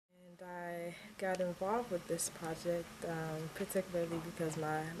I got involved with this project, particularly because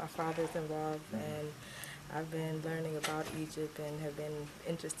my father's involved, and I've been learning about Egypt and have been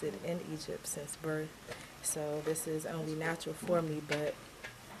interested in Egypt since birth. So this is only natural for me, but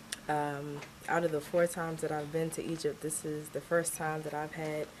out of the 4 times that I've been to Egypt, this is the first time that I've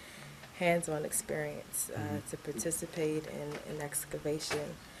had hands-on experience to participate in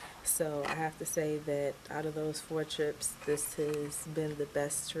excavation. So I have to say that out of those 4 trips, this has been the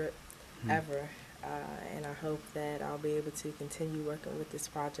best trip ever. And I hope that I'll be able to continue working with this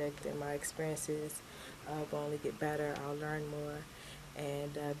project, and my experiences will only get better. I'll learn more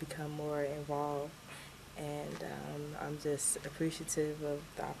and become more involved. And I'm just appreciative of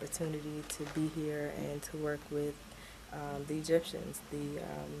the opportunity to be here and to work with the Egyptians, the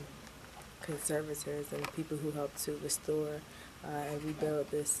conservators, and the people who helped to restore and rebuild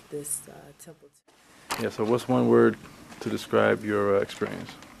this temple. Yeah, so what's one word to describe your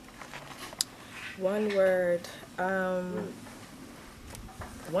experience? One word.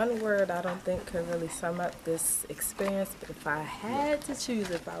 One word I don't think could really sum up this experience, but if I had to choose,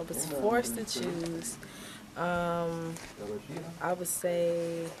 if I was forced to choose, I would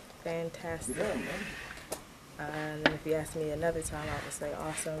say fantastic. And if you ask me another time, I would say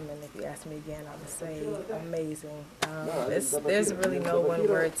awesome. And if you ask me again, I would say amazing. There's really no one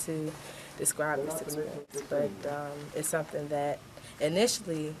word to describe this experience, but it's something that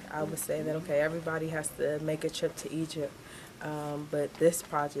initially I would say that, okay, everybody has to make a trip to Egypt. But this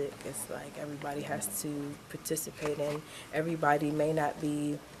project is like everybody has to participate in. Everybody may not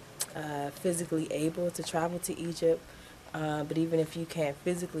be physically able to travel to Egypt, but even if you can't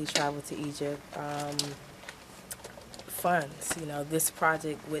physically travel to Egypt, funds, this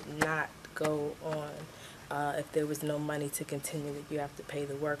project would not go on if there was no money to continue it. You have to pay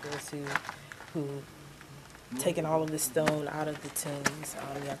the workers who taking all of the stone out of the tombs.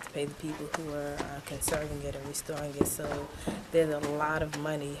 You have to pay the people who are conserving it and restoring it. So there's a lot of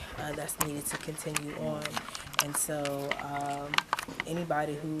money that's needed to continue on. And so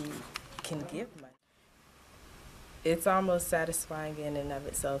anybody who can give money, it's almost satisfying in and of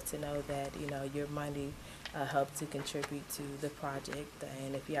itself to know that, your money helped to contribute to the project.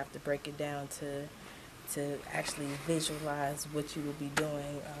 And if you have to break it down to actually visualize what you will be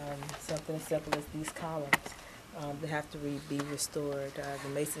doing, something as simple as these columns. They have to be restored. The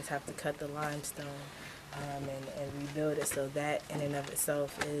masons have to cut the limestone and rebuild it. So that in and of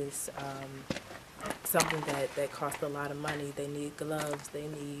itself is something that costs a lot of money. They need gloves. They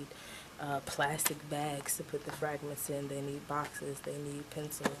need plastic bags to put the fragments in. They need boxes. They need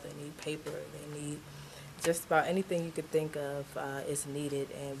pencils. They need paper. They need just about anything you could think of is needed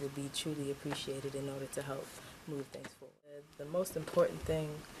and would be truly appreciated in order to help move things forward. The most important thing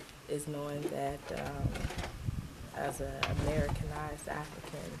is knowing that as an Americanized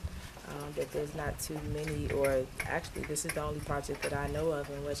African, that there's not too many, or actually this is the only project that I know of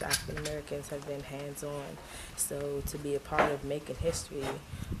in which African Americans have been hands-on. So to be a part of making history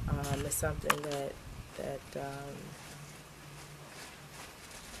is something that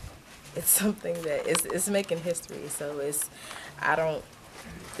it's something that it's making history. So I don't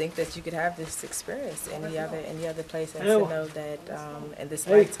think that you could have this experience any other place, and to know that in this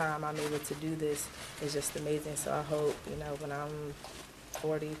lifetime I'm able to do this is just amazing. So I hope, when I'm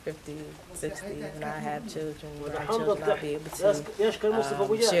 40, 50, 60, when I have children, grandchildren, I'll be able to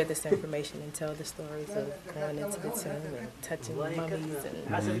share this information and tell the stories of going into the tomb and touching mummies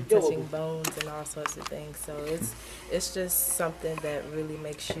and touching bones and all sorts of things. So it's just something that really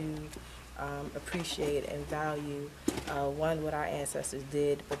makes you appreciate and value one, what our ancestors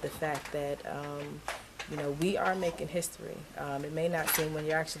did, but the fact that we are making history. It may not seem, when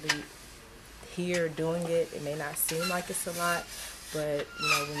you're actually here doing it, it may not seem like it's a lot, but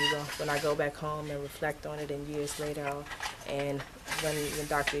when I go back home and reflect on it, and years later, and when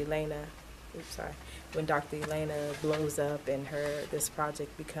Dr. Elena blows up and this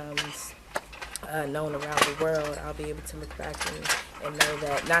project becomes known around the world, I'll be able to look back and know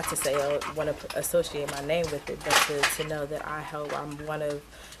that, not to say I want to associate my name with it, but to know that I'm one of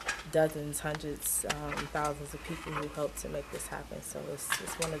dozens, hundreds, thousands of people who helped to make this happen. So it's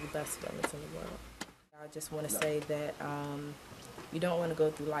one of the best feelings in the world. I just want to say that you don't want to go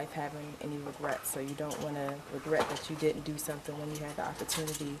through life having any regrets. So you don't want to regret that you didn't do something when you had the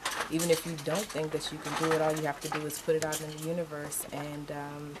opportunity. Even if you don't think that you can do it, all you have to do is put it out in the universe, and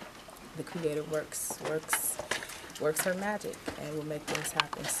the Creator works her magic and will make things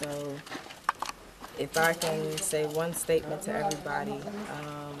happen. So if I can say one statement to everybody,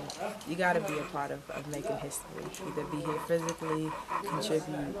 you got to be a part of making history. Either be here physically,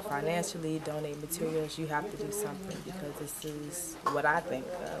 contribute financially, donate materials. You have to do something because this is what I think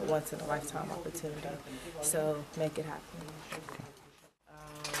once in a lifetime opportunity. So make it happen.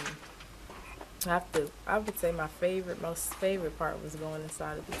 I would say my most favorite part was going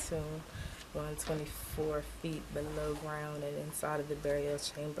inside of the tomb, going 24 feet below ground and inside of the burial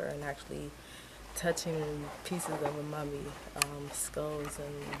chamber and actually touching pieces of a mummy, skulls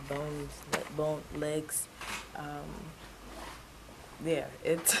and bones, legs. Yeah,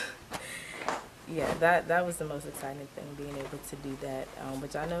 yeah, that was the most exciting thing, being able to do that,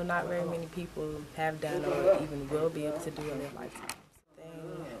 which I know not very many people have done or even will be able to do in their lifetime.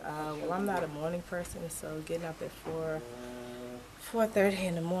 Well, I'm not a morning person, so getting up at 4:30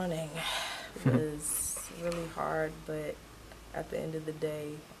 in the morning was really hard, but at the end of the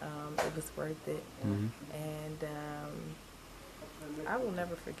day, it was worth it. And I will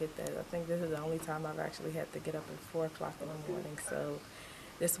never forget that. I think this is the only time I've actually had to get up at 4 o'clock in the morning, so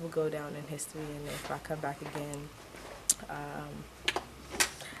this will go down in history, and if I come back again,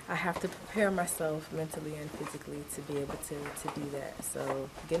 I have to prepare myself mentally and physically to be able to do that. So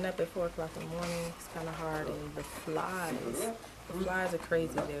getting up at 4 o'clock in the morning is kind of hard, and the flies are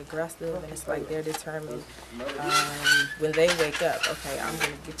crazy. They're aggressive, and it's like they're determined when they wake up, okay, I'm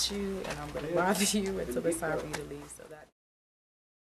going to get you, and I'm going to bother you until it's time for you to leave. So that